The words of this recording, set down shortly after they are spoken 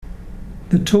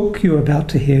The talk you're about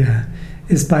to hear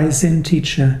is by Zen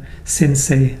teacher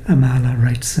Sensei Amala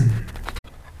Wrightson.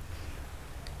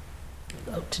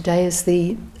 Today is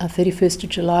the 31st of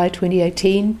July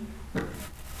 2018,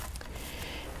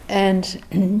 and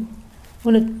I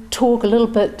want to talk a little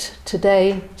bit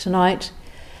tonight,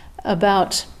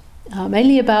 about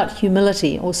mainly about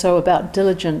humility, also about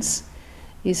diligence.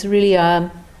 These really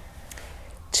are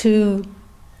two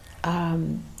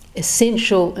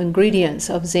essential ingredients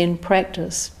of Zen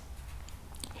practice.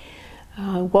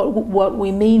 What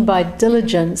we mean by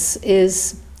diligence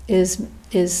is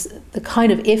the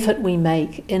kind of effort we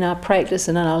make in our practice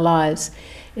and in our lives.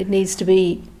 It needs to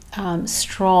be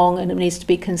strong, and it needs to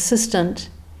be consistent,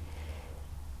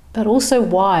 but also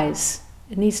wise.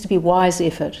 It needs to be wise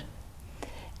effort.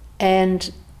 And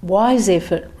wise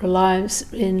effort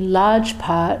relies in large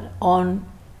part on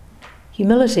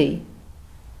humility.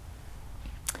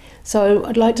 So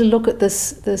I'd like to look at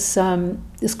this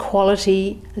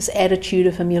quality, this attitude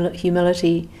of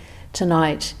humility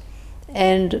tonight,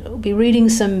 and we'll be reading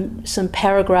some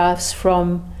paragraphs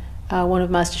from one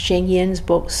of Master Sheng Yen's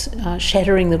books,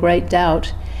 Shattering the Great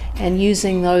Doubt, and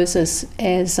using those as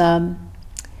kind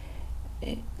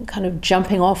of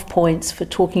jumping off points for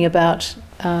talking about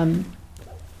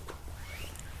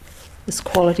this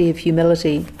quality of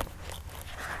humility.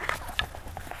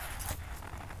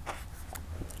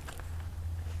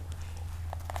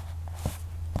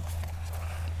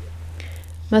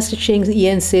 Master Sheng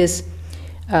Yen says,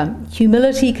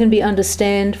 humility can be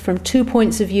understood from 2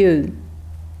 points of view.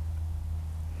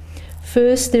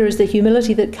 First, there is the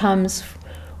humility that comes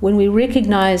when we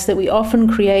recognize that we often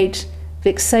create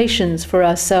vexations for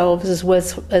ourselves as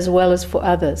well as for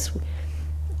others.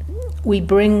 We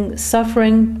bring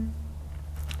suffering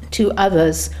to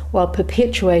others while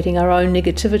perpetuating our own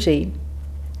negativity.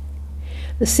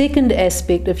 The second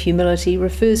aspect of humility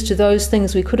refers to those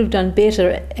things we could have done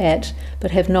better at but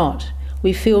have not.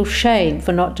 We feel shame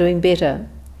for not doing better.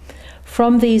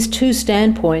 From these two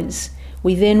standpoints,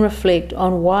 we then reflect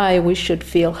on why we should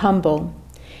feel humble.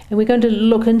 And we're going to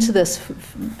look into this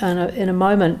in a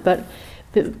moment, but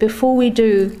before we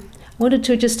do, I wanted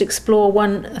to just explore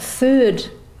a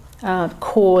third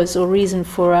cause or reason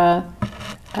for our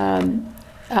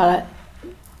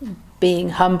being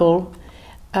humble,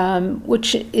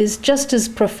 which is just as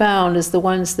profound as the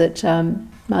ones that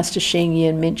Master Sheng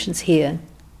Yen mentions here.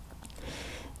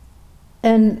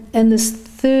 And this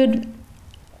third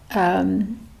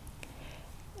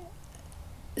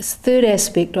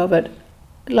aspect of it,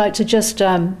 I'd like to just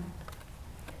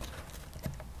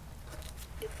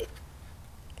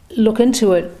look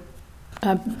into it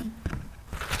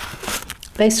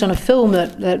based on a film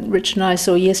that Rich and I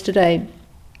saw yesterday,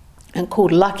 and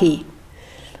called Lucky.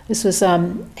 This was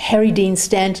Harry Dean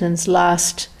Stanton's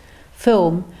last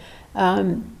film,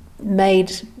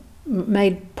 made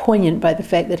poignant by the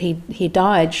fact that he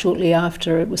died shortly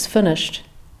after it was finished.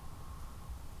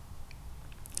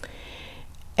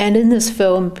 And in this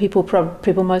film, people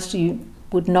most of you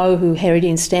would know who Harry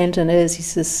Dean Stanton is.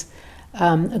 He's this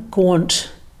a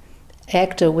gaunt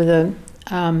actor with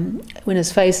when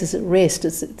his face is at rest,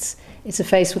 it's a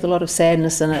face with a lot of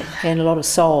sadness in it and a lot of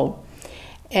soul.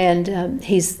 And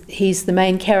he's the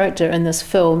main character in this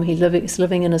film. He's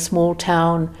living in a small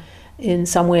town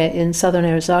somewhere in southern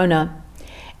Arizona,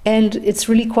 and it's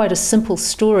really quite a simple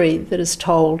story that is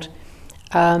told.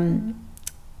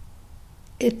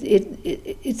 It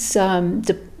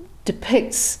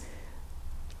depicts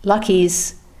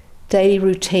Lucky's daily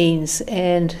routines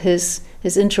and his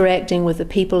interacting with the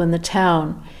people in the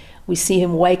town. We see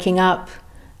him waking up,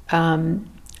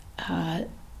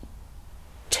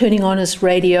 turning on his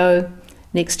radio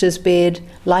next to his bed,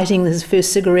 lighting his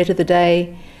first cigarette of the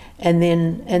day, and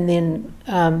then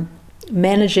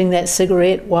managing that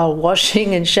cigarette while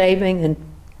washing and shaving and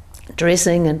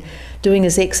dressing and doing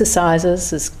his exercises,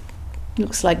 his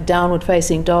looks like downward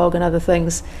facing dog and other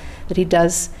things that he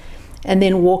does, and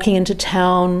then walking into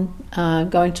town,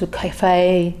 going to a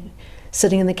cafe,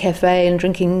 sitting in the cafe and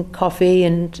drinking coffee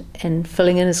and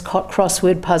filling in his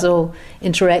crossword puzzle,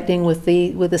 interacting with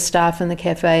the staff in the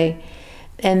cafe,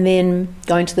 and then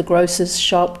going to the grocer's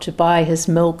shop to buy his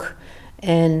milk,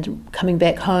 and coming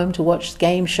back home to watch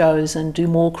game shows and do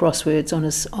more crosswords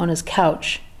on his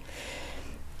couch.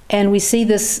 And we see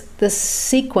this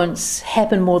sequence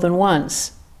happen more than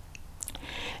once.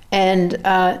 And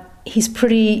he's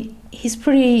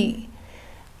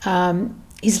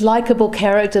likable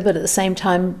character, but at the same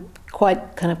time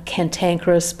quite kind of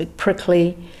cantankerous, bit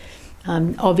prickly.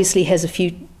 Obviously has a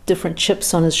few different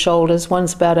chips on his shoulders.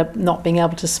 One's about not being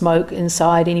able to smoke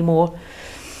inside anymore.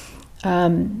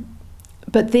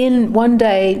 But then one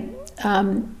day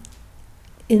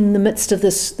in the midst of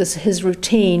this his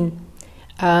routine,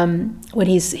 when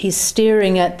he's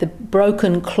staring at the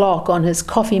broken clock on his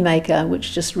coffee maker,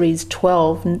 which just reads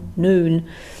 12 noon,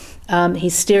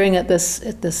 he's staring at this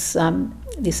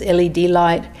LED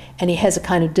light, and he has a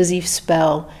kind of dizzy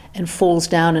spell and falls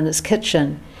down in his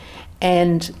kitchen.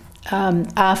 And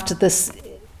after this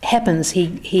happens,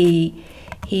 he's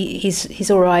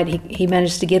all right. He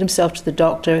manages to get himself to the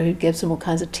doctor, who gives him all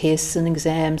kinds of tests and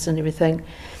exams and everything.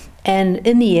 And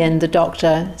in the end, the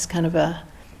doctor is kind of a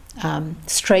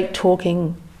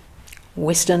straight-talking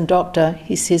Western doctor.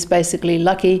 He says basically,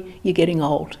 "Lucky, you're getting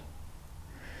old."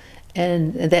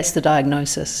 And that's the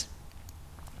diagnosis.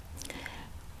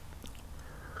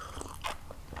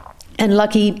 And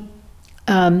Lucky's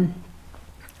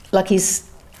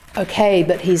okay,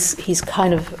 but he's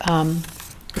kind of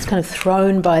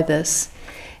thrown by this,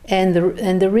 and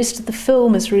the rest of the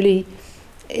film is really,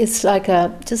 it's like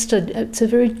it's a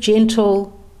very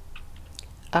gentle,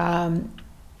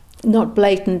 not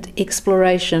blatant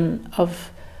exploration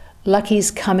of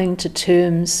Lucky's coming to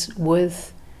terms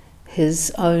with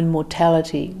his own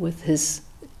mortality, with his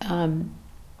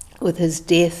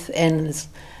death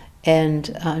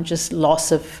and just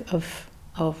loss of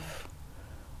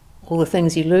all the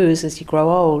things you lose as you grow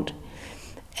old.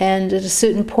 And at a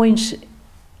certain point,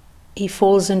 he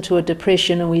falls into a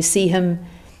depression, and we see him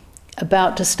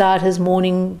about to start his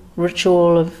morning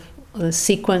ritual of the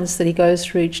sequence that he goes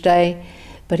through each day,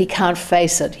 but he can't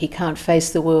face it. He can't face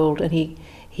the world, and he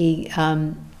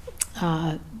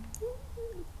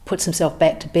puts himself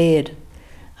back to bed,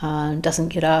 doesn't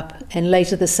get up. And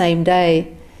later the same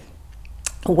day,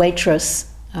 a waitress,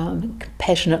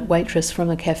 compassionate waitress from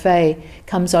a cafe,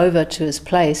 comes over to his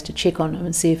place to check on him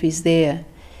and see if he's there.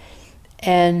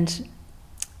 And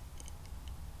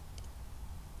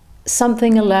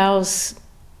something allows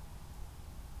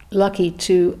Lucky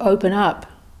to open up,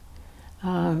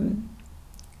 her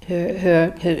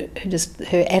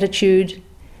attitude,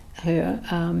 her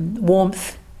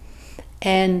warmth,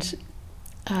 and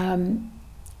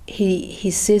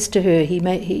he says to her,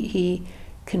 he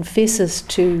confesses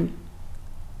to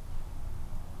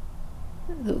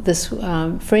this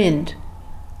friend,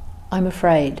 I'm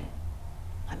afraid.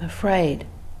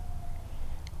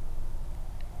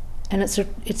 And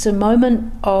it's a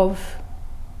moment of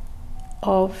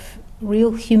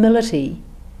real humility,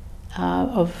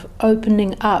 of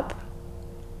opening up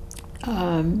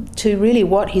to really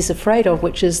what he's afraid of,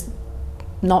 which is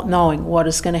not knowing what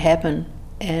is going to happen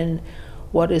and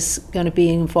what is going to be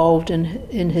involved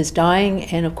in his dying,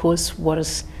 and of course what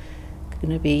is going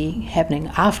to be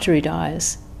happening after he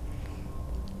dies.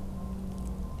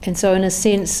 And so in a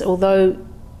sense, although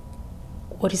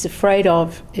what he's afraid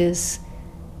of is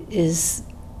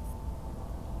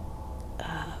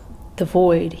the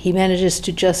void, he manages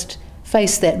to just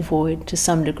face that void to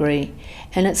some degree.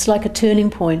 And it's like a turning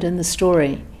point in the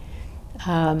story.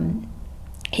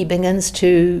 He begins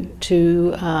to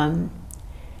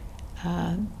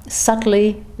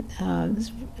subtly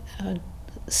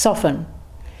soften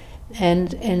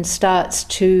and starts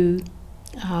to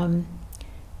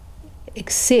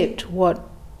accept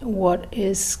what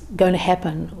is going to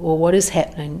happen, or what is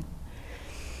happening.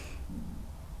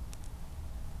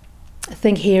 I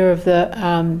think here of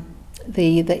the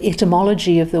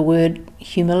etymology of the word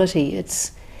humility.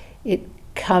 It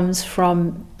comes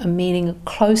from a meaning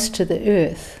close to the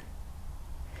earth,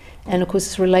 and of course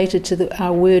it's related to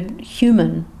our word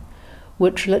human,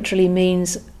 which literally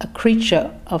means a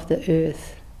creature of the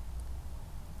earth.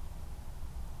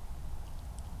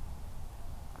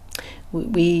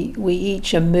 We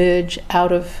each emerge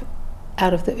out of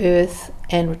the earth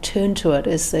and return to it,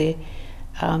 as the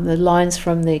lines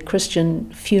from the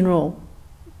Christian funeral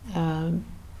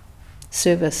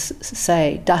service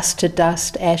say, dust to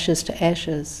dust, ashes to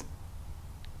ashes.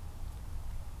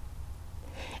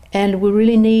 And we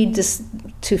really need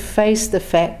to face the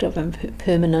fact of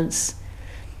impermanence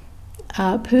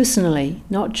personally,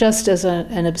 not just as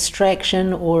an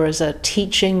abstraction or as a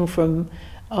teaching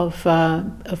of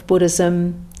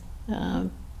Buddhism,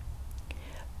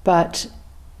 but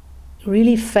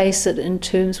really face it in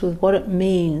terms with what it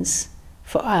means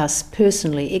for us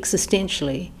personally,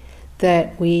 existentially,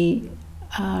 that we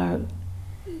are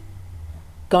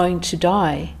going to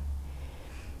die.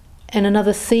 And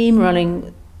another theme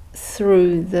running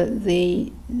through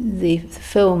the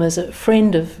film is a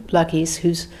friend of Lucky's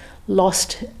who's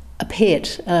lost a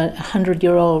pet, a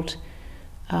 100-year-old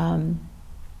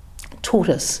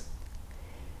tortoise.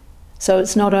 So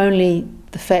it's not only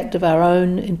the fact of our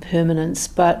own impermanence,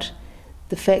 but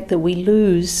the fact that we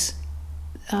lose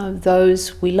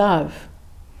those we love.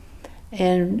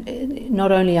 And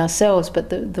not only ourselves, but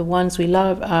the ones we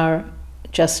love are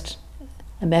just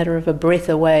a matter of a breath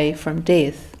away from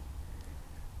death.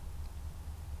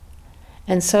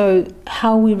 And so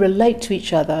how we relate to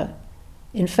each other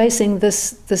in facing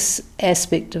this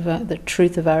aspect of the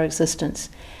truth of our existence,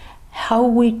 how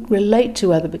we relate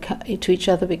to each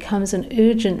other becomes an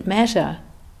urgent matter.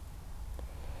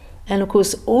 And of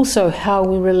course also how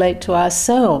we relate to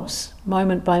ourselves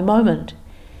moment by moment.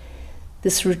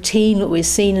 This routine that we're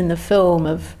seeing in the film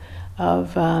of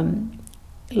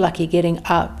Lucky getting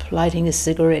up, lighting a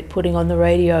cigarette, putting on the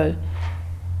radio.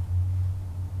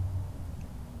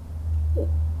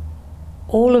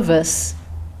 All of us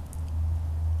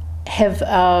have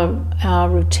our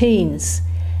routines,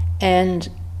 and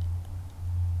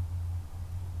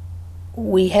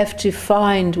we have to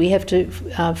find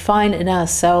in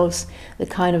ourselves the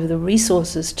kind of the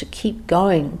resources to keep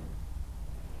going,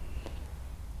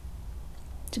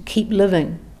 to keep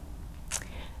living.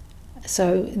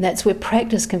 So that's where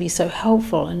practice can be so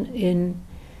helpful in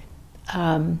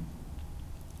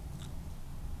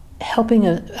helping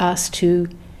us to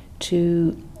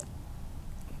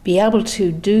be able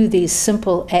to do these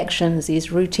simple actions,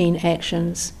 these routine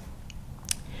actions,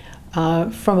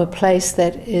 from a place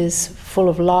that is full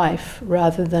of life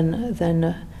rather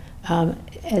than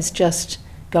as just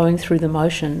going through the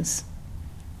motions.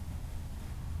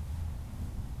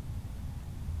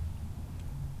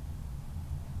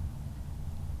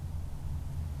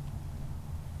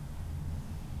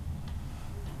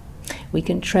 We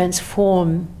can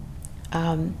transform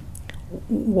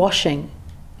washing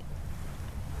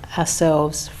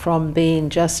ourselves from being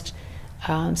just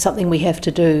something we have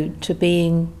to do to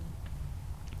being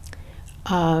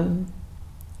the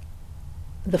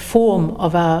form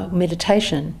of our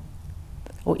meditation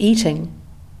or eating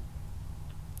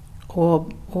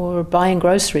or buying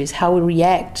groceries, how we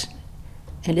react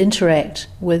and interact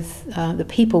with the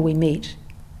people we meet.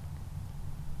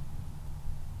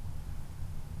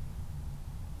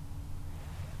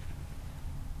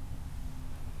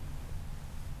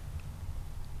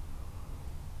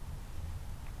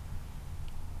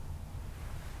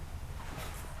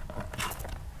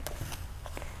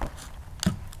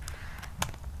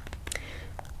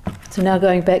 So now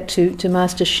going back to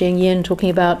Master Sheng Yen, talking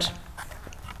about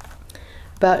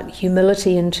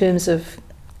humility in terms of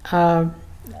our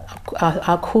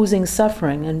causing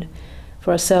suffering and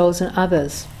for ourselves and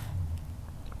others.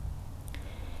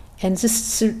 And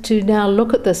just to now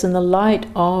look at this in the light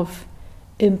of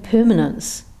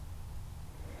impermanence.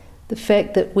 The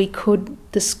fact that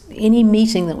any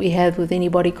meeting that we have with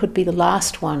anybody could be the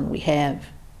last one we have.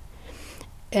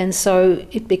 And so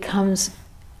it becomes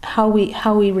how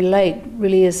we relate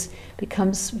really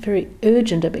becomes very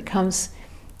urgent. It becomes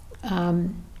a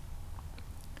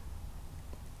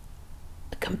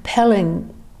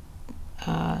compelling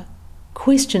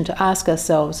question to ask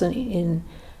ourselves in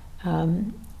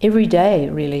every day,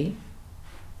 really.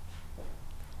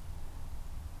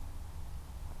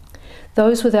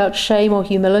 Those without shame or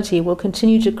humility will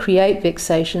continue to create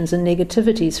vexations and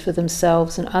negativities for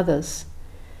themselves and others.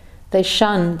 They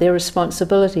shun their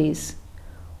responsibilities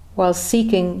while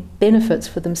seeking benefits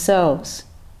for themselves.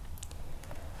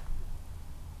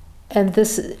 And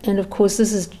of course,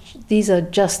 these are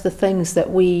just the things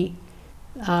that we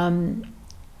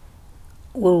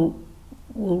will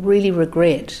really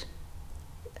regret,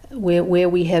 where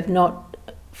we have not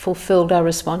fulfilled our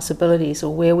responsibilities,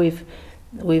 or where we've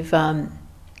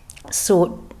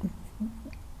sought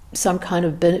some kind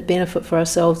of benefit for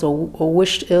ourselves or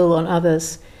wished ill on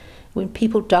others. When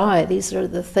people die, these are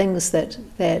the things that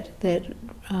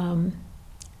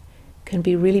can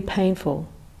be really painful.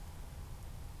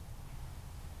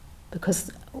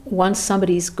 Because once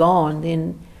somebody's gone,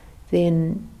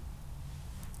 then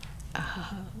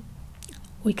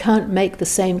we can't make the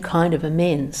same kind of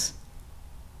amends.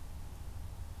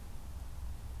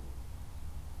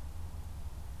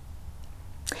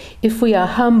 If we are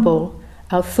humble,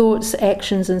 our thoughts,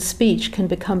 actions, and speech can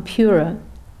become purer.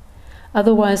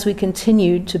 Otherwise, we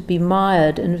continue to be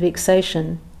mired in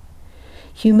vexation.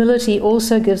 Humility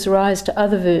also gives rise to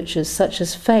other virtues such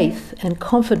as faith and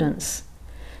confidence.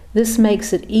 This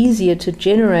makes it easier to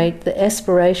generate the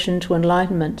aspiration to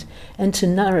enlightenment and to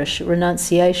nourish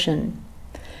renunciation.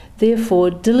 Therefore,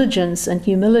 diligence and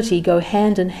humility go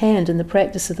hand in hand in the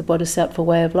practice of the Bodhisattva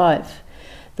way of life,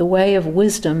 the way of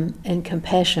wisdom and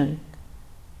compassion.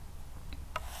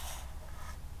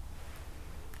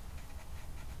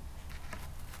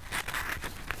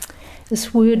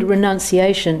 This word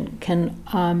renunciation can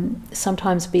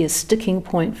sometimes be a sticking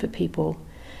point for people,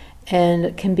 and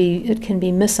it can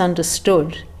be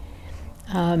misunderstood.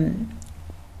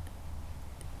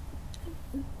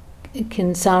 it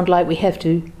can sound like we have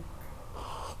to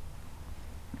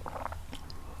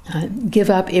give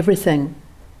up everything.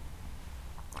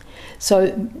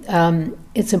 So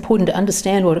it's important to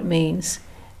understand what it means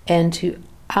and to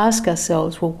ask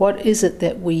ourselves, well, what is it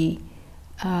that we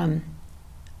are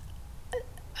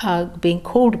being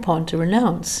called upon to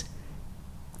renounce?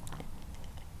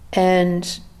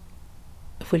 And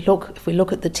if we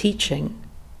look at the teaching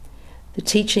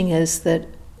is that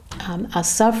our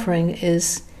suffering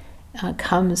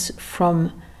comes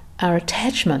from our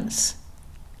attachments.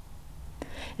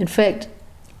 In fact,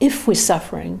 if we're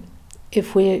suffering,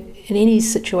 if we're in any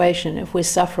situation, if we're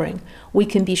suffering, we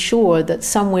can be sure that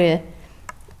somewhere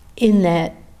in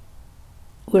that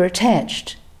we're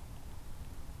attached.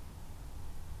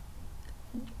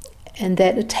 And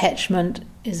that attachment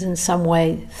is in some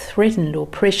way threatened or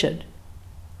pressured.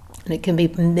 And it can be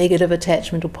negative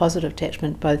attachment or positive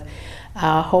attachment, both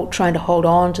trying to hold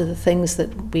on to the things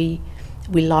that we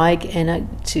like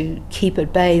and to keep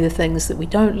at bay the things that we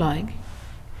don't like.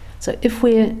 So if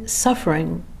we're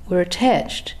suffering, we're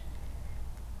attached.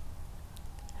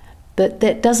 But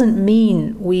that doesn't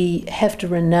mean we have to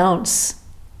renounce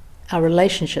our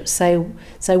relationships. Say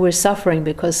we're suffering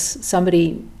because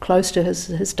somebody close to us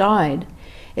has died.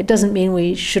 It doesn't mean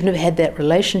we shouldn't have had that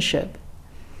relationship.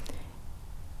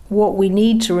 What we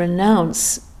need to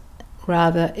renounce,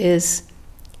 rather, is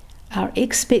our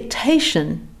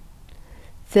expectation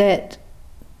that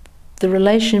the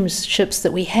relationships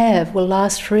that we have will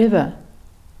last forever.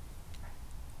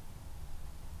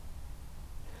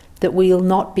 That we'll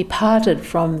not be parted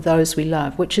from those we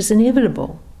love, which is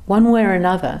inevitable. One way or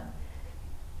another,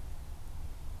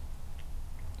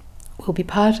 we'll be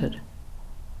parted.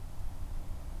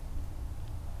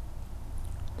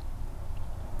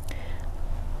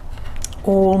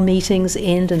 All meetings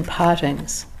end in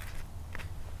partings.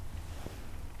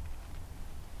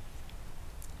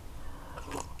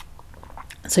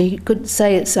 So you could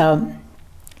say it's our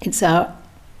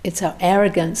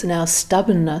arrogance and our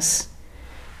stubbornness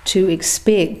to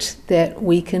expect that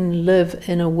we can live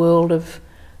in a world of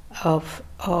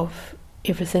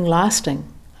everything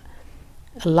lasting,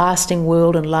 a lasting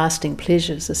world and lasting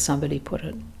pleasures, as somebody put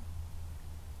it.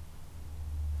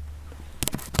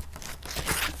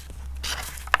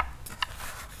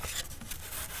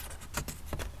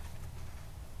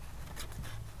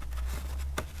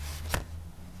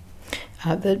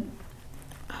 The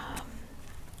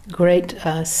great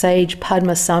sage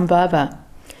Padmasambhava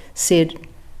said,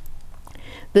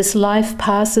 "This life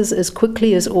passes as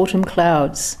quickly as autumn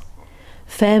clouds.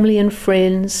 Family and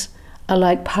friends are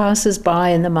like passers-by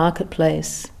in the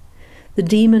marketplace. The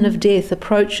demon of death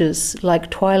approaches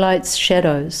like twilight's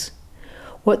shadows.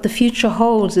 What the future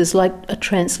holds is like a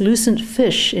translucent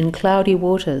fish in cloudy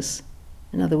waters,"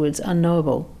 in other words,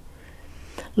 unknowable.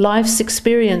 "Life's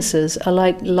experiences are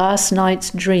like last night's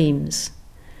dreams.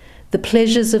 The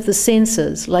pleasures of the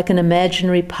senses like an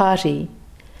imaginary party.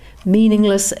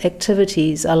 Meaningless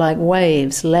activities are like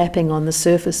waves lapping on the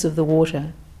surface of the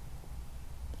water."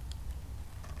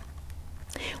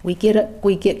 We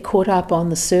get caught up on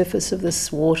the surface of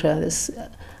this water, this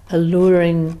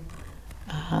alluring,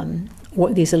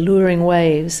 these alluring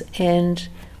waves, and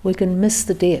we can miss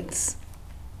the depths.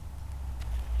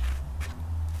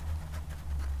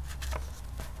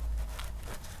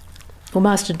 Well,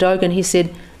 Master Dogen, he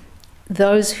said,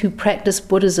 "Those who practice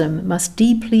Buddhism must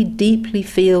deeply, deeply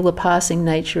feel the passing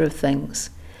nature of things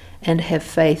and have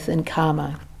faith in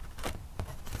karma."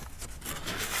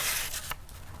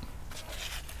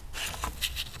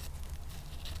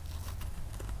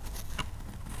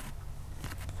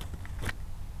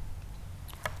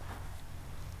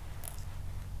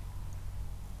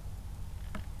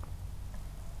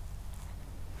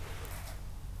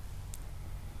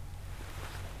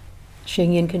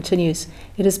 Sheng Yen continues,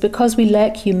 "It is because we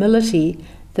lack humility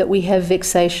that we have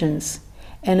vexations,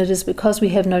 and it is because we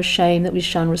have no shame that we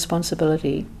shun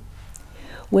responsibility.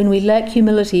 When we lack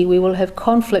humility, we will have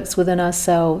conflicts within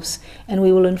ourselves, and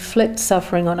we will inflict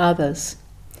suffering on others.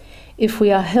 If we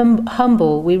are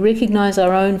humble, we recognize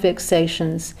our own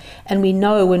vexations, and we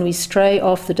know when we stray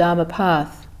off the Dharma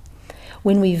path.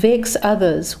 When we vex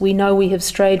others, we know we have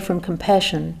strayed from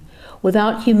compassion.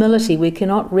 Without humility, we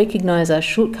cannot recognize our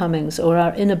shortcomings or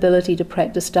our inability to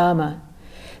practice Dharma.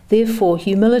 Therefore,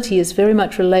 humility is very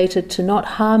much related to not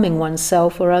harming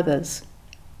oneself or others.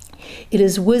 It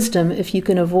is wisdom if you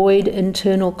can avoid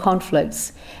internal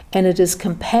conflicts, and it is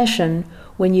compassion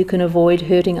when you can avoid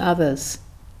hurting others."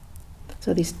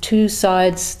 So these two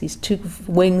sides, these two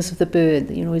wings of the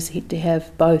bird, you always need to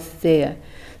have both there.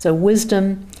 So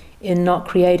wisdom in not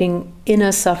creating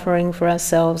inner suffering for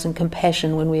ourselves, and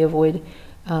compassion when we avoid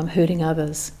hurting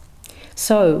others.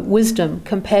 So, wisdom,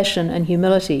 compassion, and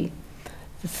humility,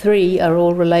 the three are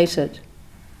all related.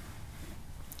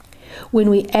 When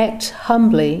we act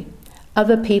humbly,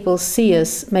 other people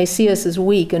may see us as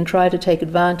weak and try to take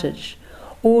advantage.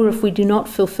 Or if we do not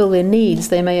fulfill their needs,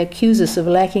 they may accuse us of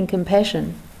lacking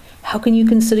compassion. How can you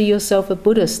consider yourself a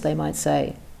Buddhist, they might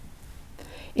say.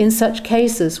 In such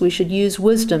cases, we should use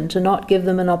wisdom to not give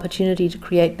them an opportunity to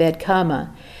create bad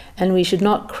karma, and we should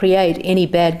not create any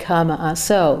bad karma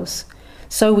ourselves.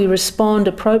 So we respond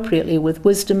appropriately with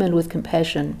wisdom and with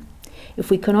compassion. If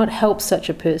we cannot help such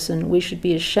a person, we should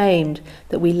be ashamed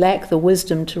that we lack the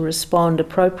wisdom to respond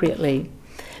appropriately.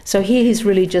 So here he's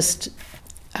really just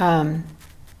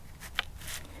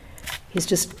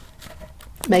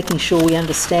making sure we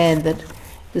understand that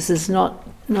this is not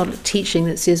a teaching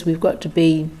that says we've got to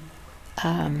be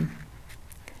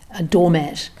a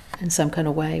doormat in some kind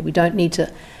of way. We don't need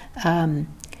to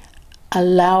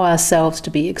allow ourselves to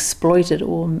be exploited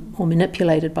or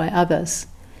manipulated by others.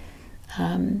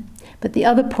 But the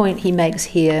other point he makes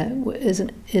here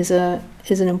is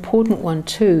an important one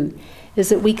too, is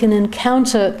that we can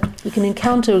encounter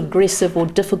aggressive or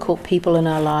difficult people in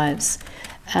our lives,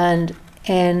 and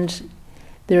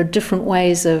there are different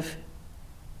ways of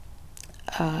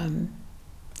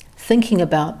thinking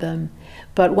about them.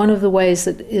 But one of the ways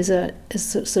that is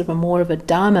sort of a more of a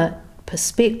Dharma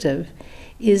perspective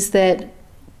is that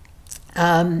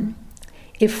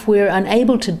if we're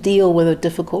unable to deal with a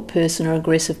difficult person or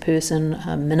aggressive person,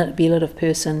 a manipulative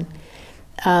person,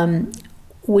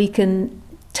 we can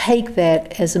take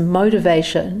that as a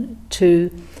motivation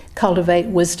to cultivate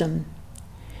wisdom.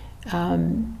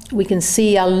 We can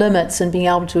see our limits in being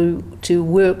able to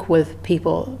work with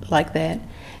people like that,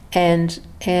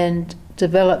 and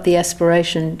develop the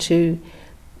aspiration to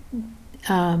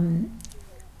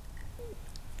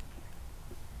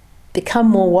become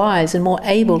more wise and more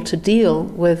able to deal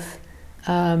with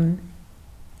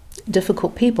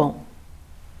difficult people.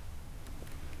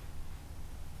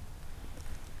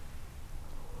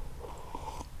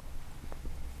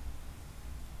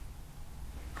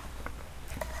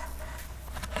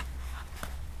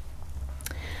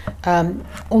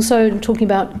 Also talking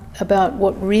about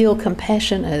what real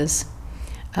compassion is,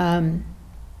 the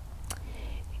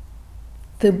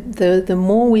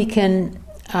more we can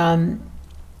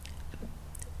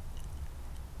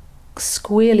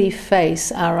squarely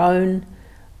face our own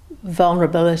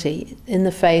vulnerability in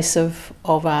the face of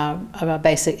our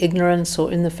basic ignorance,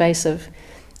 or in the face of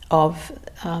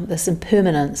this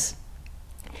impermanence,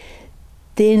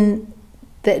 then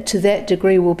to that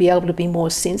degree we'll be able to be more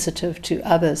sensitive to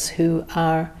others who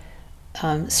are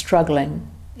struggling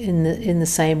in the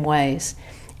same ways.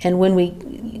 And when we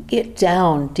get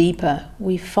down deeper,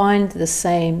 we find the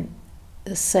same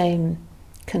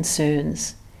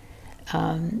concerns.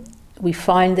 We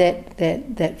find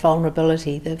that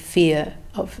vulnerability, the fear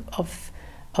of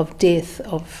death,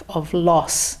 of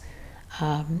loss.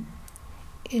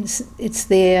 It's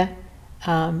there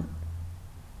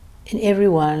in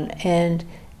everyone, and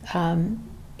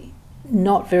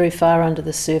not very far under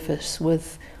the surface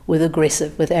with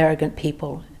arrogant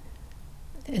people.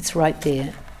 It's right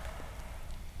there.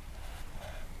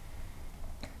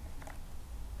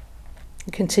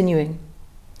 Continuing.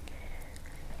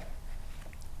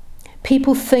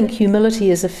 People think humility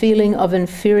is a feeling of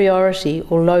inferiority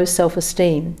or low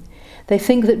self-esteem. They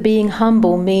think that being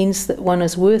humble means that one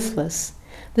is worthless.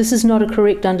 This is not a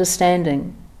correct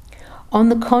understanding. On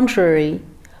the contrary,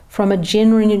 from a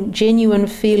genuine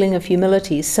feeling of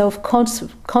humility,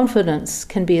 self-confidence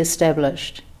can be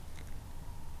established.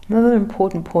 Another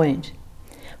important point.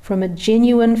 From a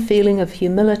genuine feeling of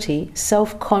humility,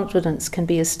 self-confidence can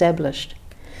be established.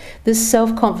 This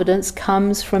self-confidence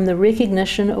comes from the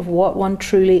recognition of what one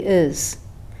truly is.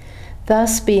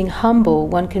 Thus, being humble,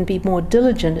 one can be more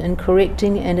diligent in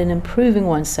correcting and in improving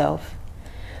oneself.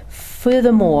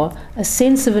 Furthermore, a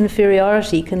sense of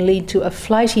inferiority can lead to a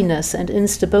flightiness and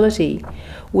instability,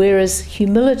 whereas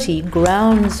humility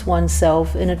grounds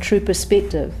oneself in a true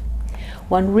perspective.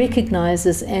 One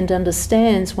recognizes and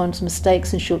understands one's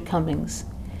mistakes and shortcomings.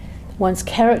 One's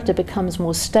character becomes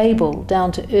more stable,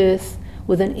 down to earth,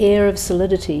 with an air of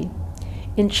solidity.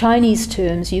 In Chinese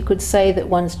terms, you could say that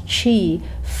one's qi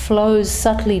flows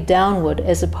subtly downward,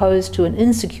 as opposed to an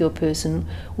insecure person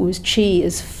whose qi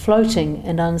is floating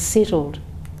and unsettled.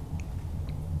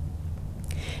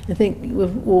 I think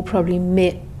we've all probably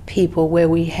met people where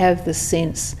we have the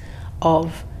sense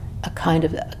of a kind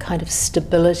of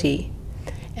stability,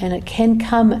 and it can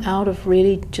come out of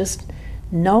really just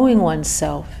knowing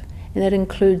oneself, and that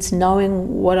includes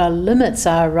knowing what our limits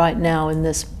are right now in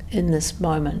this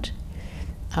moment.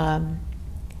 And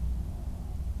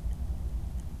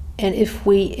if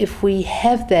we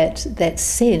have that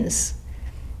sense,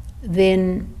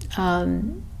 then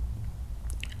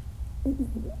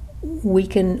we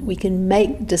can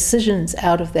make decisions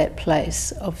out of that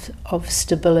place of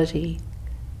stability.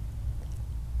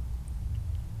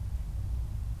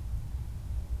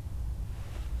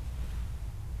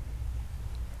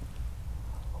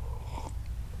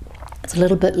 It's a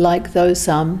little bit like those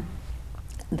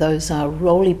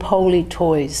roly-poly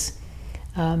toys.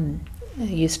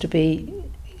 Used to be,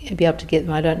 you'd be able to get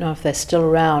them. I don't know if they're still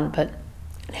around, but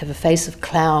have a face of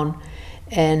clown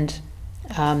and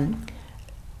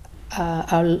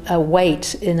a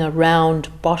weight in a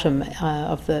round bottom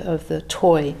of the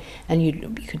toy, and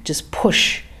you could just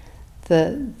push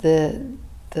the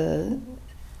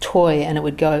toy, and it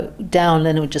would go down,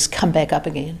 and it would just come back up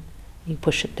again. You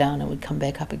push it down, it would come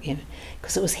back up again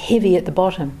because it was heavy at the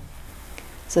bottom.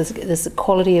 So there's the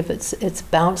quality of it's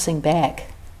bouncing back.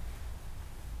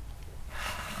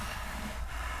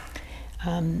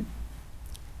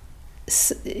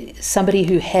 Somebody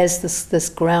who has this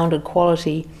grounded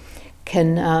quality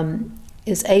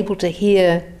is able to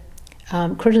hear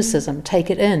criticism, take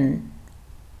it in.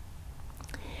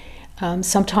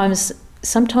 Sometimes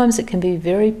it can be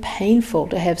very painful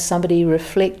to have somebody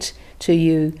reflect to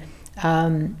you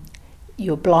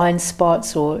your blind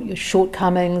spots or your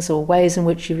shortcomings or ways in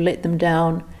which you've let them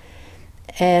down,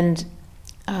 and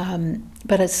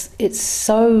but it's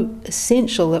so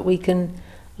essential that we can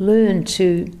learn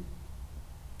to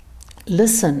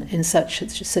listen in such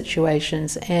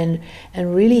situations and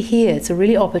really hear. It's a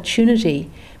really opportunity,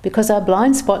 because our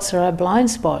blind spots are our blind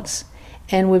spots,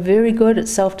 and we're very good at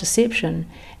self-deception,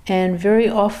 and very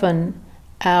often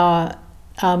our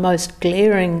most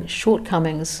glaring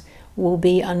shortcomings will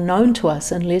be unknown to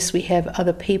us unless we have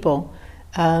other people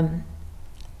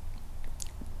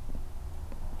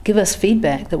give us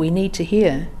feedback that we need to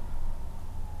hear.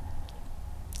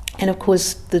 And of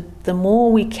course, the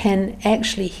more we can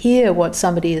actually hear what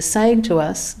somebody is saying to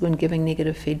us when giving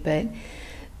negative feedback,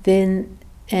 then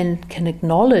and can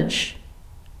acknowledge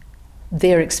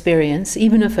their experience,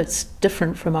 even if it's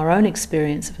different from our own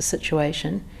experience of a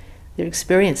situation. Their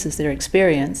experience is their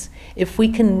experience. If we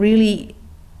can really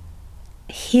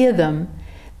hear them,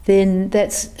 then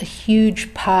that's a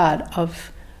huge part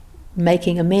of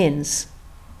making amends.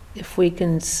 If we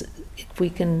can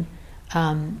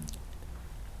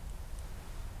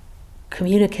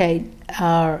communicate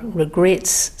our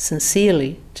regrets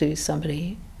sincerely to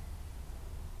somebody.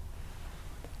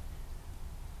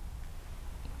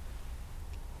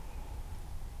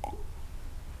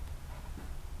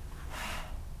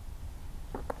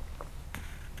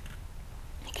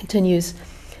 He continues,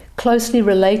 closely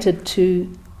related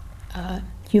to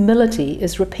humility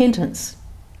is repentance.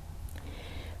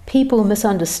 People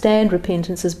misunderstand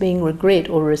repentance as being regret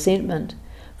or resentment.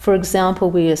 For example,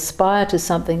 we aspire to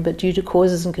something, but due to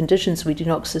causes and conditions we do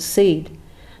not succeed.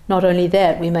 Not only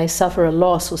that, we may suffer a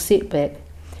loss or setback.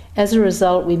 As a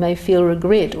result, we may feel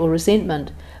regret or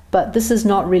resentment, but this is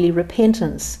not really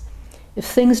repentance. If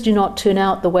things do not turn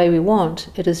out the way we want,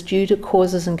 it is due to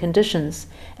causes and conditions,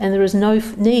 and there is no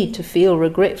need to feel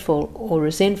regretful or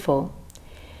resentful.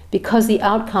 Because the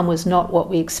outcome was not what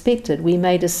we expected, we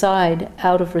may decide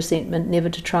out of resentment never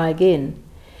to try again.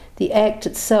 The act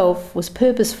itself was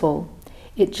purposeful.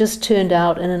 It just turned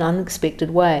out in an unexpected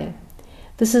way.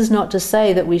 This is not to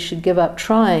say that we should give up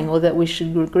trying or that we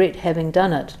should regret having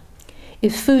done it.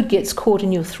 If food gets caught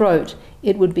in your throat,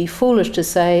 it would be foolish to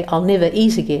say, "I'll never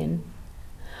eat again."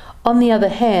 On the other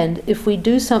hand, if we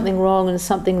do something wrong and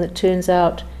something that turns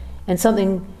out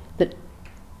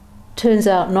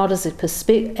not as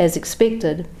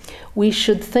expected, we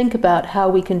should think about how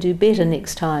we can do better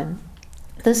next time.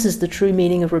 This is the true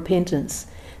meaning of repentance,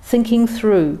 thinking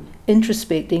through,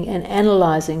 introspecting and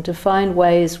analysing to find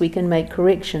ways we can make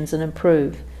corrections and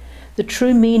improve. The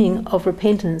true meaning of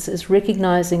repentance is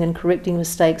recognising and correcting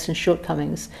mistakes and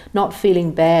shortcomings, not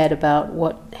feeling bad about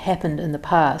what happened in the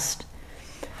past.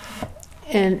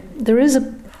 And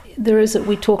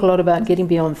we talk a lot about getting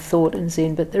beyond thought in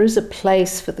Zen, but there is a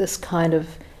place for this kind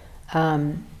of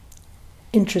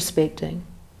introspecting.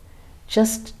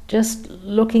 Just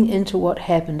looking into what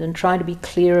happened and trying to be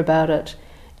clear about it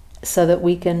so that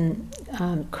we can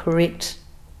correct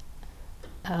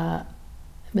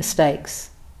mistakes,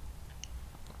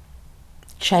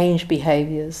 change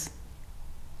behaviours.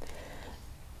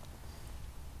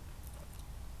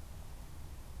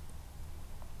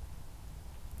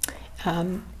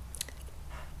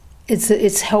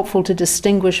 It's helpful to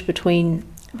distinguish between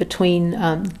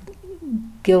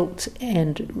guilt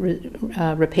and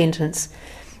repentance.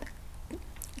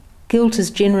 Guilt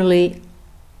is generally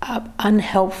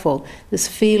unhelpful. This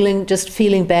feeling, just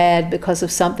feeling bad because of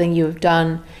something you have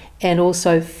done, and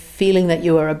also feeling that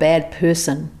you are a bad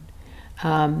person,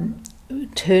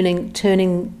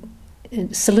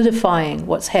 solidifying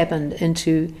what's happened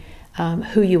into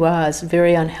who you are is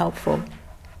very unhelpful.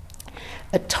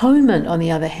 Atonement, on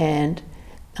the other hand,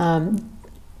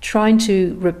 trying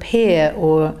to repair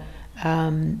or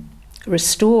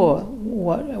restore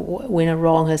when a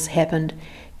wrong has happened,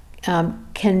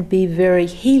 can be very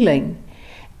healing,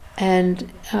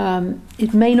 and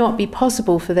it may not be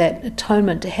possible for that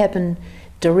atonement to happen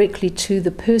directly to the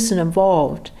person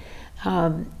involved.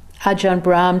 Ajahn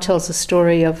Brahm tells a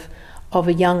story of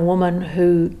a young woman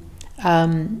who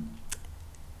had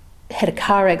a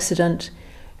car accident.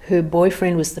 Her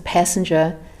boyfriend was the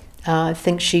passenger. I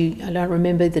don't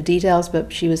remember the details,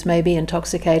 but she was maybe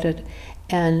intoxicated,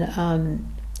 and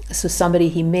this was somebody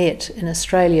he met in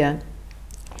Australia.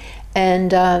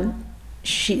 And her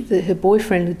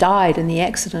boyfriend died in the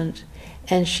accident,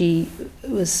 and she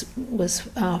was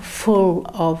full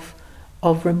of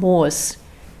remorse,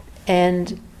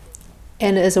 and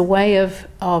as a way of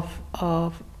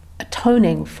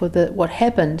atoning for what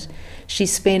happened, she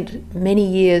spent many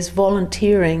years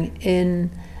volunteering in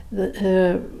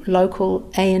her local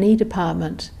A&E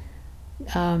department,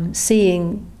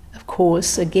 seeing, of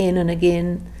course, again and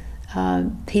again,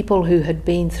 people who had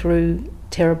been through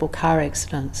terrible car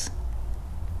accidents.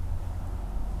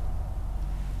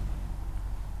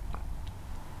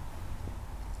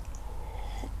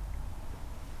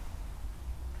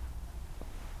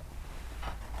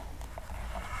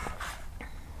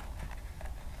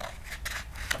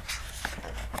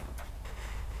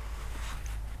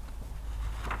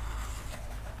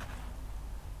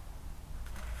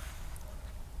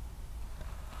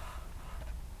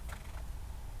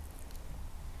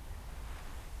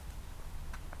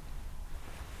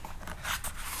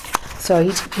 So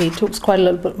he talks quite a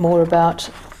little bit more about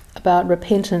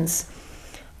repentance,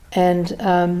 and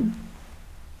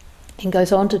he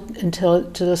goes on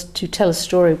to tell a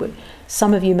story.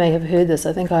 Some of you may have heard this.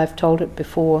 I think I've told it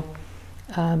before,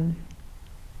 perhaps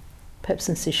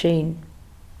in Sesshin.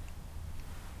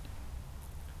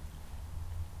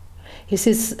 He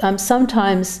says,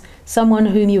 sometimes someone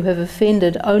whom you have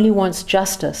offended only wants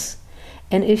justice,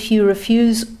 and if you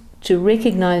refuse to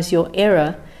recognize your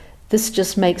error, this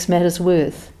just makes matters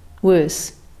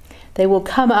worse. They will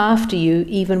come after you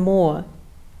even more.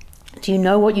 Do you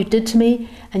know what you did to me?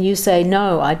 And you say,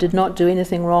 no, I did not do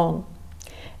anything wrong.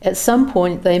 At some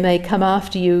point, they may come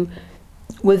after you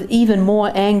with even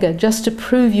more anger just to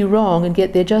prove you wrong and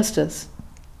get their justice.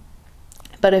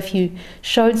 But if you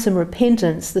showed some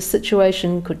repentance, the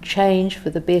situation could change for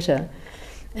the better.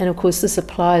 And of course, this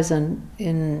applies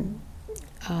in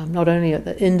not only at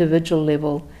the individual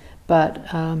level, but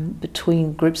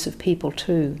between groups of people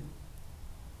too.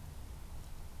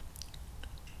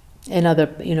 And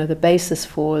the basis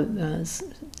for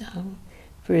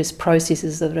various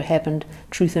processes that have happened,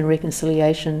 truth and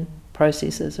reconciliation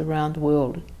processes around the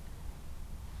world.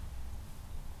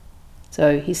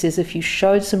 So he says, if you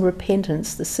showed some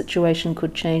repentance, the situation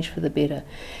could change for the better.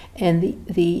 And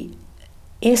the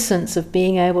essence of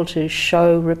being able to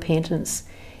show repentance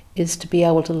is to be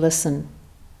able to listen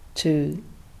to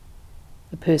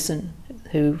the person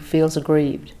who feels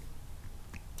aggrieved.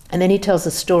 And then he tells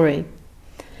a story.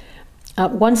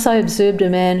 Once I observed a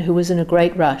man who was in a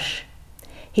great rush.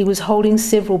 He was holding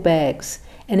several bags,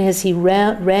 and as he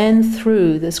ran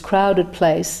through this crowded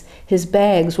place, his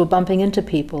bags were bumping into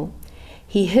people.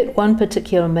 He hit one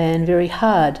particular man very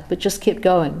hard, but just kept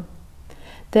going.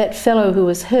 That fellow who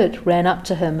was hit ran up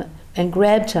to him and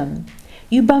grabbed him.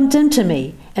 You bumped into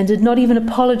me and did not even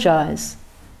apologize.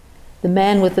 The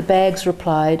man with the bags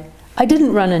replied, I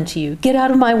didn't run into you. Get out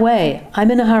of my way.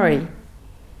 I'm in a hurry.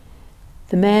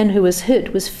 The man who was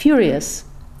hit was furious.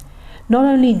 Not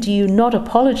only do you not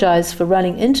apologize for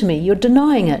running into me, you're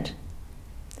denying it.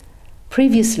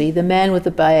 Previously, the man with the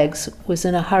bags was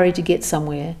in a hurry to get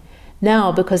somewhere.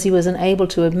 Now, because he was unable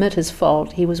to admit his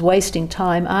fault, he was wasting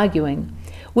time arguing.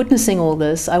 Witnessing all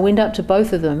this, I went up to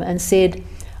both of them and said,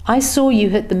 I saw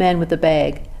you hit the man with the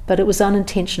bag, but it was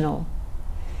unintentional.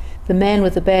 The man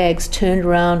with the bags turned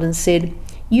around and said,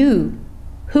 You,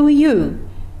 who are you?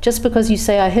 Just because you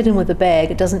say I hit him with a bag,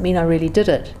 it doesn't mean I really did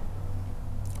it.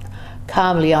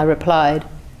 Calmly, I replied,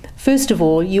 First of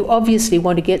all, you obviously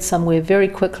want to get somewhere very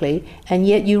quickly, and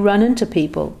yet you run into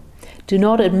people. Do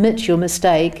not admit your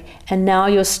mistake, and now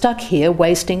you're stuck here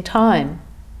wasting time.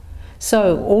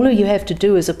 So all you have to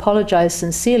do is apologize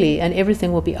sincerely, and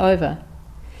everything will be over.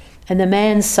 And the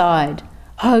man sighed.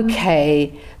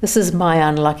 "Okay, this is my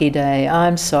unlucky day,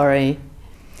 I'm sorry."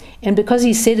 And because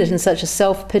he said it in such a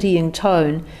self-pitying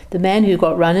tone, the man who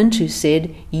got run into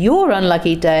said, "Your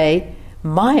unlucky day,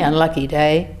 my unlucky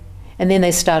day." And then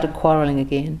they started quarrelling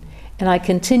again. And I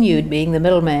continued being the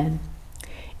middleman.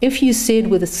 "If you said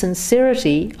with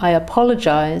sincerity, 'I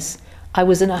apologize, I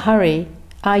was in a hurry.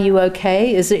 Are you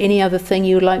okay? Is there any other thing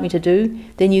you would like me to do?'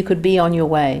 then you could be on your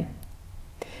way."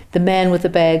 The man with the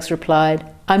bags replied,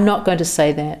 "I'm not going to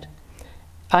say that."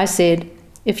 I said,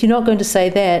 "If you're not going to say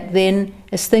that, then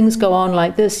as things go on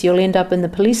like this, you'll end up in the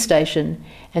police station,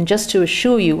 and just to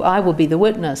assure you, I will be the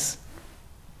witness."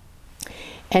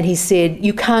 And he said,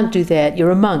 "You can't do that, you're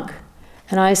a monk."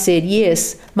 And I said,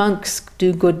 "Yes, monks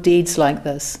do good deeds like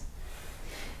this."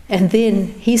 And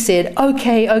then he said,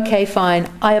 okay, fine,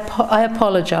 I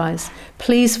apologize.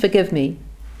 Please forgive me."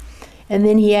 And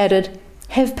then he added,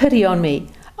 "Have pity on me.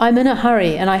 I'm in a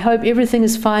hurry and I hope everything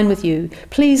is fine with you.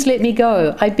 Please let me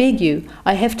go. I beg you.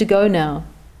 I have to go now."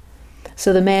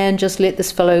 So the man just let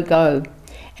this fellow go.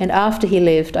 And after he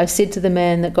left, I said to the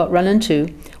man that got run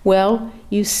into, "Well,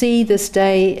 you see this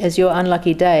day as your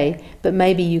unlucky day, but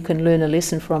maybe you can learn a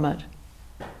lesson from it."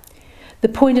 The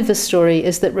point of the story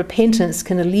is that repentance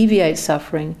can alleviate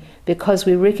suffering because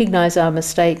we recognize our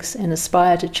mistakes and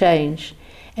aspire to change.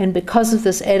 And because of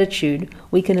this attitude,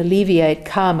 we can alleviate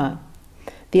karma.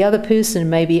 The other person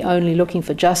may be only looking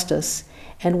for justice,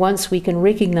 and once we can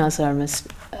recognize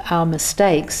our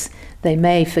mistakes, they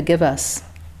may forgive us.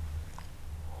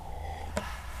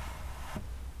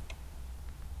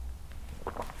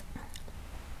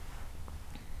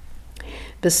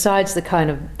 Besides the kind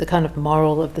of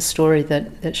moral of the story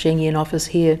that Sheng Yen offers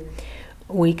here,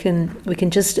 we can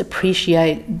just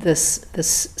appreciate this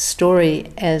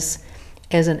story as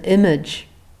an image,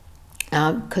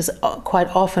 because quite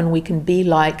often we can be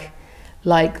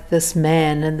like this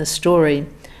man in the story,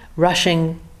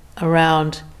 rushing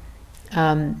around,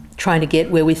 trying to get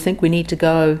where we think we need to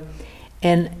go,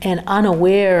 and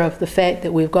unaware of the fact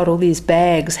that we've got all these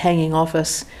bags hanging off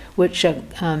us, which are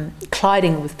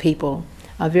colliding with people.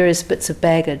 Our various bits of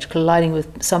baggage, colliding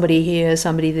with somebody here,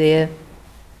 somebody there.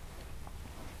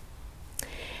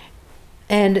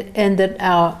 And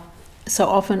that so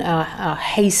often our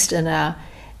haste and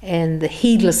the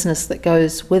heedlessness that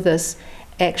goes with us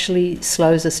actually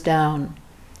slows us down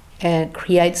and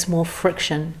creates more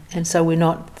friction, and so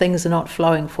things are not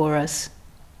flowing for us.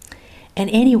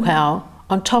 And anyhow,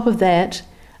 on top of that,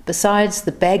 besides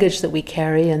the baggage that we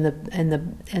carry and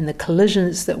the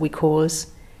collisions that we cause,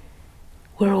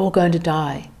 we're all going to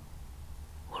die.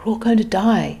 We're all going to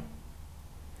die.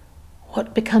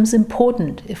 What becomes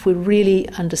important if we really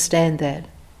understand that?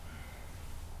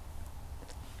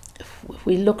 If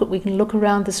we can look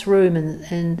around this room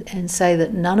and say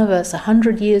that none of us,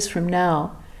 100 years from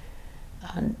now,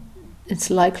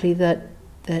 it's likely that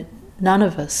none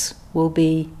of us will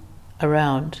be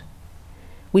around.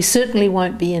 We certainly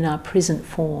won't be in our present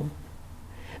form.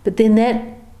 But then that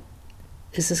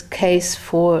is the case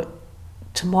for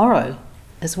tomorrow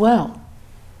as well.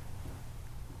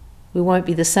 We won't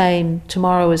be the same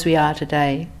tomorrow as we are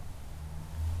today.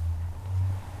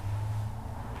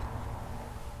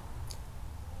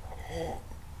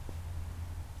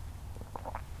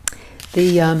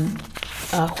 The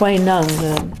Hui Neng,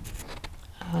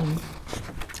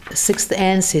 the sixth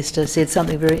ancestor, said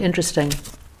something very interesting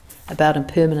about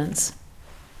impermanence.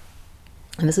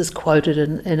 And this is quoted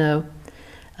in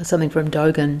something from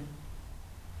Dogen.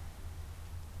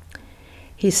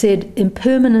 He said,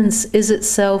 "Impermanence is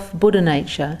itself Buddha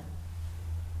nature.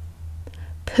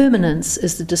 Permanence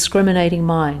is the discriminating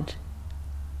mind."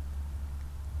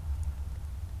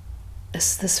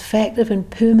 This fact of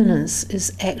impermanence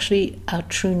is actually our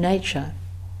true nature.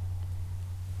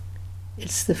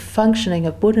 It's the functioning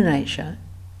of Buddha nature.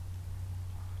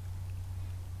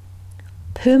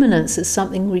 Permanence is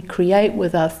something we create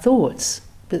with our thoughts,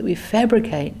 that we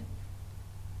fabricate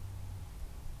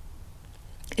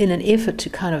in an effort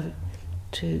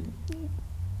to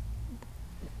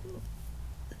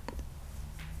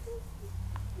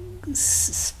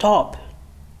stop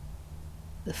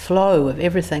the flow of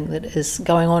everything that is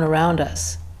going on around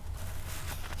us.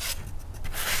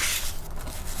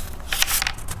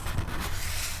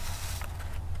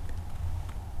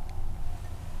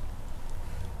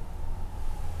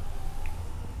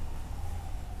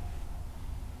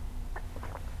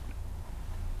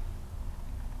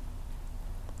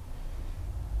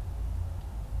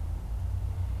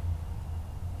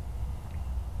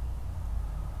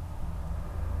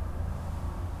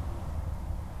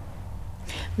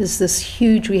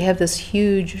 We have this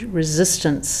huge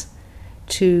resistance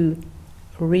to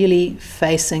really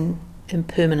facing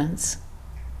impermanence,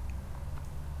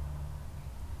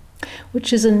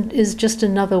 which is just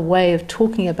another way of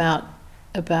talking about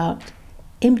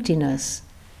emptiness,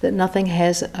 that nothing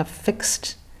has a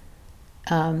fixed,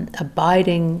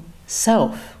 abiding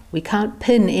self. We can't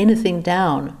pin anything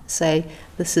down, say,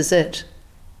 this is it,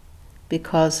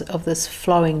 because of this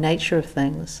flowing nature of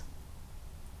things.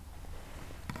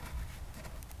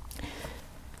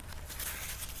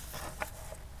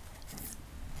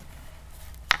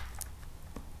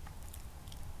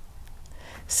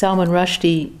 Salman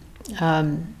Rushdie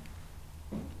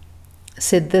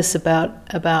said this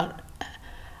about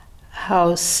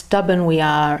how stubborn we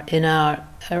are in our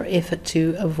effort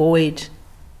to avoid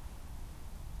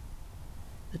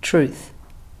the truth.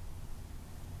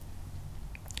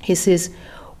 He says,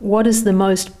 what is the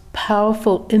most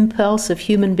powerful impulse of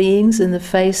human beings in the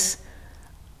face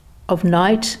of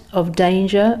night, of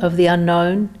danger, of the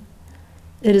unknown?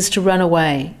 It is to run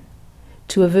away,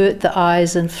 to avert the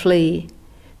eyes and flee,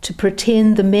 to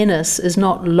pretend the menace is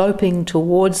not loping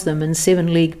towards them in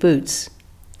 7-league boots.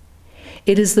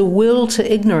 It is the will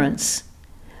to ignorance,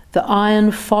 the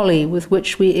iron folly with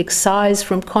which we excise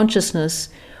from consciousness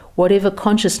whatever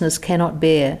consciousness cannot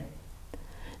bear.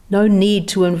 No need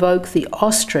to invoke the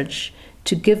ostrich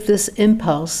to give this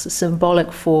impulse a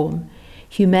symbolic form.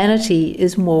 Humanity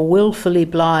is more willfully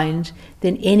blind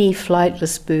than any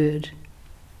flightless bird.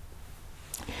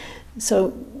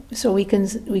 So we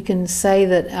can say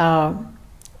that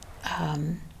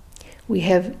we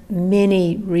have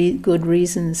many good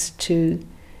reasons to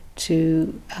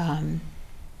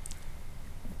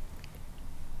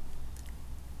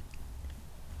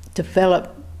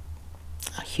develop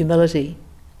humility.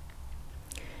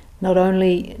 Not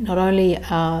only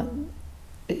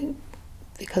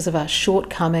because of our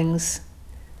shortcomings,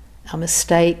 our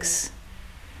mistakes,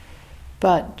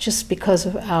 but just because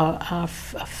of our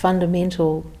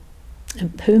fundamental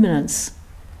impermanence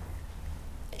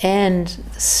and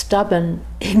stubborn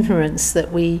ignorance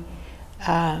that we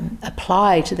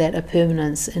apply to that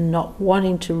impermanence, and not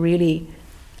wanting to really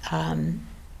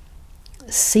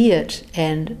see it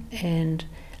and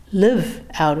live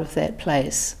out of that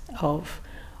place of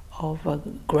a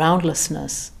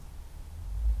groundlessness.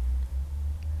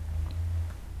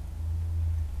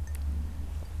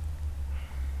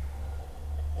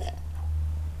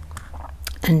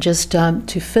 And just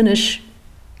to finish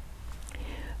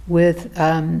with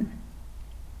a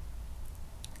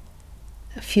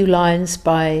few lines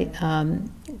by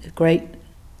the great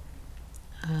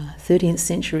 13th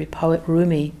century poet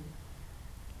Rumi.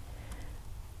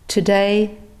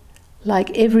 Today,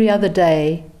 like every other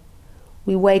day,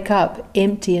 we wake up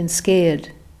empty and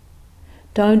scared.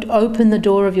 Don't open the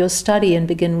door of your study and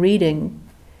begin reading.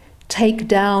 Take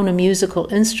down a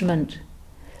musical instrument.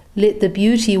 Let the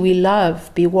beauty we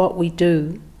love be what we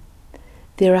do.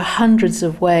 There are hundreds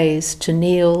of ways to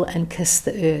kneel and kiss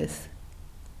the earth.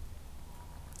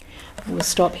 We'll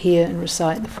stop here and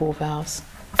recite the 4 vows.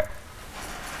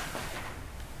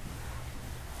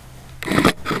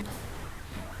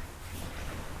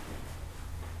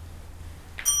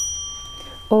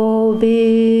 All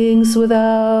beings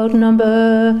without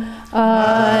number,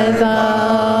 I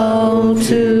vow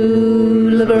to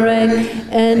liberate.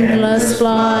 Endless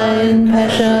blind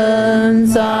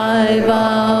passions, I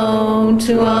vow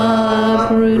to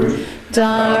uproot.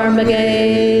 Dharma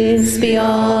gates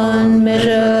beyond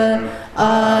measure,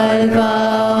 I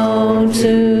vow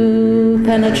to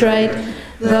penetrate.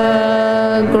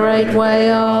 The great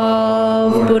way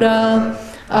of Buddha,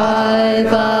 I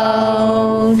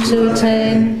vow to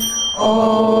attain.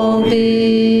 All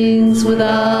beings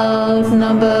without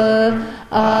number,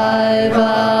 I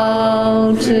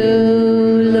vow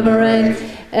to liberate.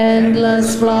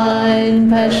 Endless blind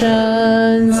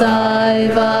passions, I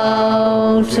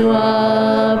vow to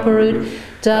uproot.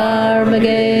 Dharma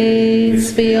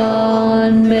gates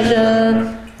beyond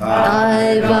measure,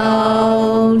 I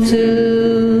vow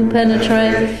to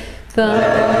penetrate.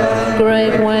 The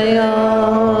great way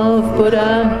of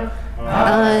Buddha,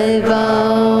 I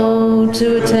vow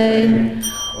to attain.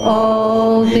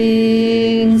 All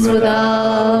beings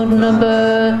without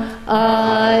number,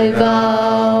 I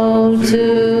vow to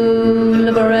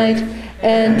liberate.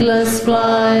 Endless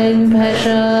blind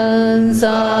passions,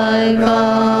 I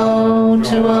vow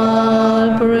to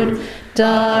uproot.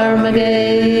 Dharma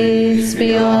gates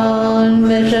beyond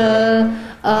measure,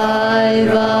 I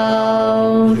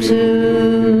vow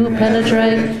to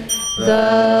penetrate.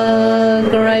 The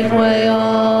great way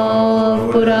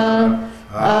of Buddha,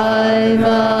 I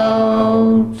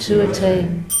vow to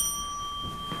attain.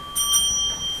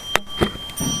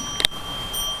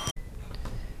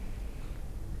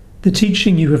 The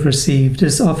teaching you have received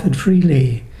is offered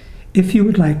freely. If you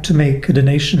would like to make a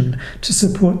donation to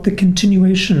support the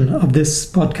continuation of this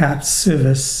podcast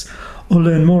service or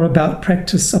learn more about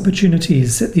practice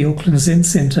opportunities at the Auckland Zen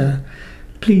Centre,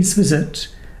 please visit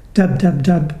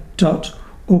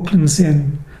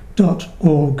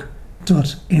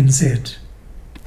www.aucklandzen.org.nz.